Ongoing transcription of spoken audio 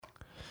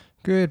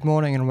Good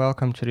morning and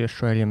welcome to the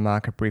Australian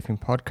Market Briefing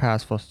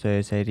Podcast for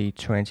Thursday, the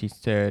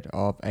 23rd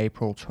of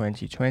April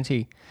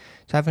 2020.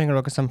 So having a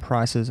look at some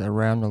prices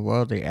around the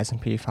world, the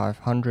S&P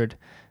 500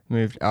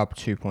 moved up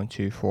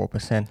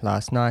 2.24%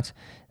 last night.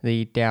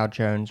 The Dow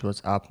Jones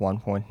was up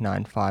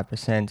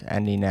 1.95%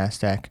 and the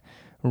Nasdaq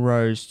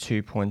rose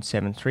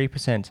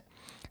 2.73%.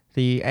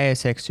 The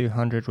ASX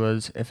 200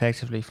 was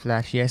effectively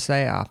flat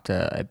yesterday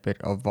after a bit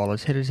of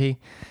volatility.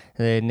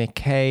 The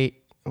Nikkei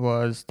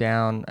was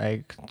down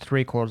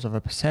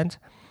 0.75%.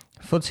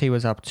 FTSE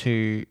was up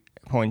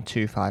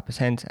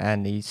 2.25%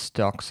 and the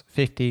Stoxx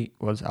 50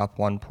 was up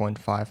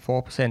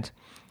 1.54%. In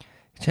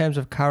terms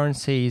of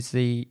currencies,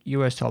 the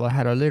US dollar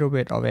had a little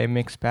bit of a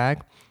mixed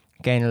bag,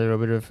 gained a little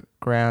bit of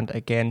ground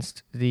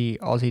against the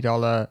Aussie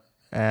dollar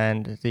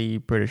and the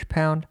British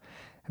pound,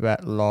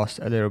 but lost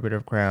a little bit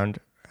of ground.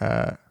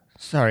 It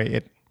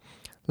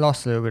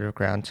lost a little bit of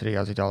ground to the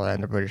Aussie dollar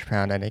and the British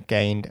pound, and it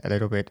gained a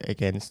little bit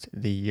against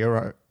the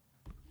euro.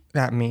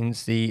 That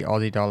means the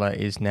Aussie dollar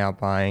is now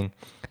buying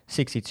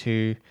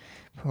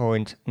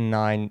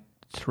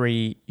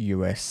 62.93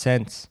 US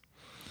cents.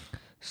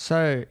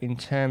 So in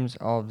terms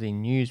of the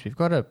news, we've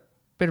got a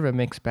bit of a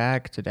mixed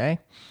bag today.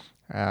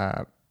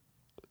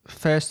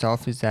 First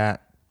off is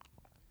that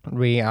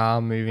we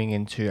are moving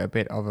into a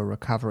bit of a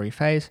recovery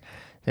phase.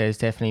 There's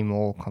definitely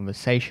more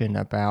conversation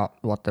about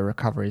what the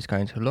recovery is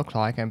going to look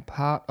like, and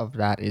part of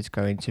that is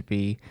going to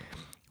be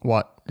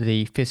what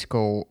the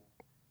fiscal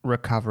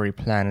recovery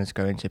plan is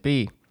going to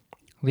be.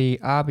 The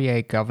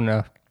RBA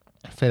Governor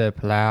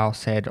Philip Lowe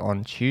said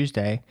on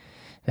Tuesday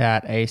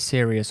that a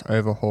serious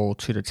overhaul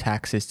to the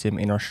tax system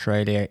in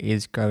Australia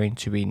is going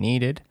to be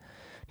needed.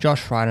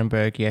 Josh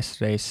Frydenberg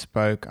yesterday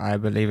spoke, I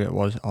believe it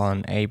was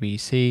on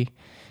ABC,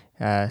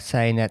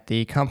 saying that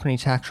the company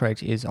tax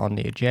rate is on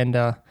the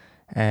agenda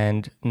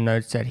and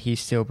notes that he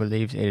still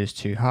believes it is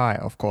too high.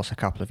 Of course, a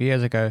couple of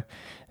years ago,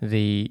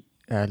 the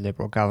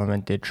Liberal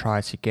government did try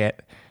to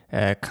get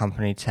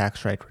company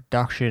tax rate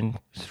reduction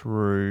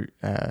through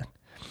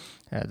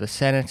the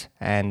Senate,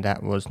 and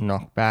that was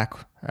knocked back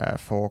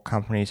for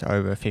companies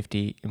over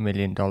 $50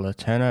 million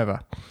turnover.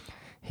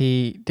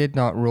 He did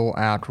not rule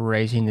out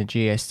raising the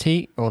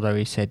GST, although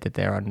he said that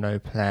there are no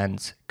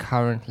plans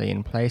currently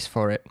in place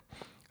for it.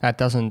 That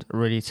doesn't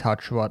really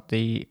touch what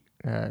the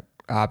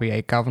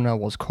RBA governor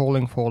was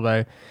calling for,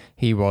 though.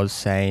 He was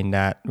saying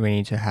that we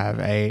need to have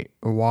a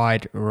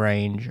wide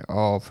range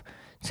of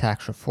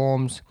tax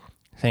reforms,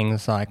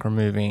 things like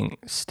removing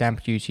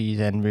stamp duties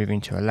and moving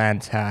to a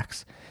land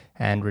tax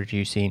and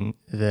reducing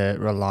the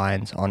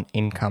reliance on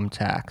income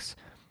tax.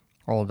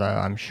 Although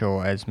I'm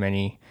sure, as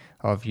many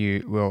of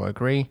you will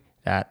agree,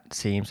 that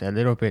seems a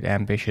little bit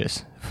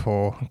ambitious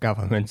for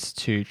governments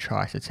to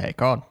try to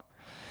take on.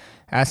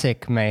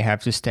 ASIC may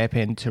have to step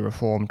in to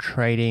reform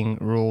trading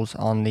rules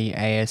on the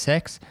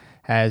ASX,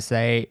 as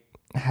they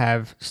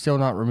have still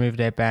not removed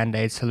their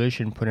band-aid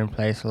solution put in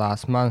place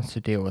last month to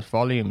deal with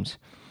volumes.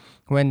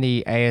 When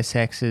the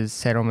ASX's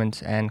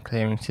settlement and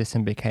clearing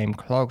system became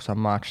clogged on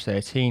March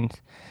 13th,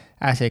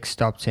 ASIC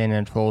stopped in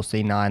and forced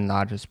the 9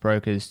 largest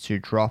brokers to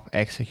drop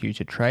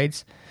executed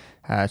trades,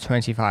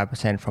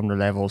 25% from the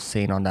levels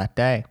seen on that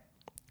day.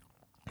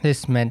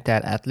 This meant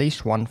that at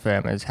least one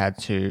firm has had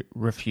to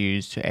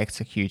refuse to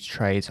execute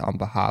trades on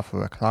behalf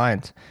of a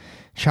client.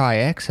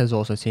 Chi-X has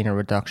also seen a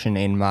reduction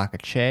in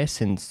market share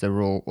since the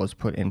rule was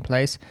put in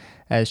place,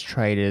 as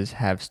traders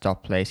have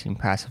stopped placing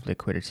passive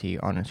liquidity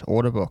on its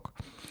order book.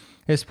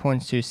 This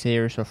points to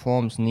serious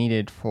reforms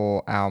needed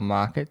for our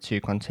market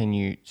to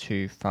continue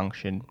to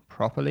function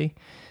properly.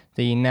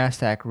 The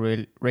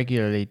Nasdaq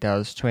regularly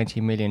does 20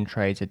 million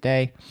trades a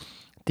day.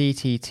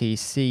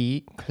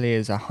 DTTC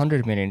clears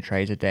 100 million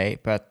trades a day,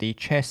 but the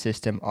CHESS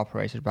system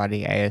operated by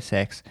the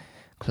ASX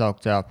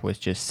clogged up with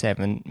just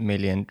 7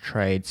 million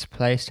trades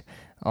placed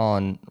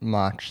on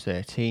March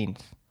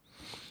 13th.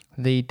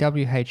 The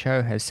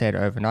WHO has said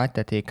overnight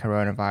that the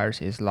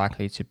coronavirus is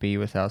likely to be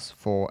with us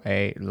for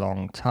a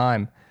long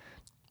time.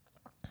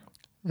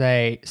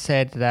 They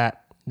said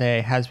that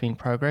there has been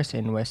progress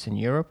in Western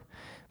Europe,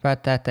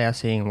 but that they are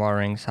seeing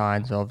worrying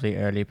signs of the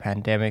early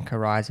pandemic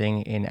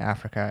arising in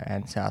Africa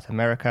and South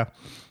America,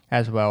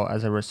 as well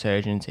as a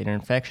resurgence in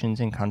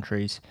infections in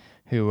countries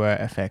who were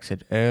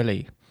affected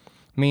early.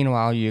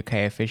 Meanwhile,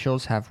 UK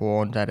officials have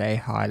warned that a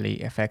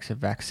highly effective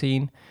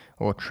vaccine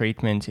or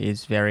treatment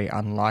is very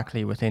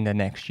unlikely within the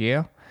next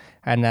year,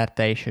 and that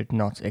they should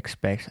not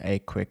expect a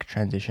quick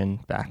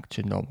transition back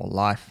to normal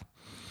life.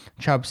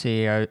 Chubb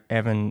CEO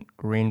Evan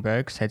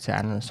Greenberg said to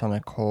analysts on a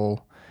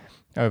call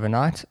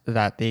overnight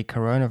that the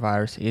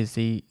coronavirus is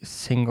the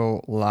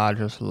single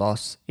largest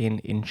loss in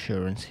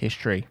insurance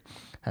history.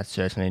 That's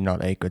certainly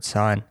not a good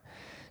sign.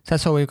 So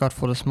that's all we've got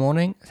for this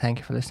morning. Thank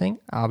you for listening.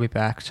 I'll be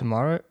back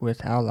tomorrow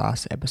with our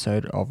last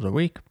episode of the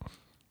week.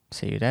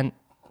 See you then.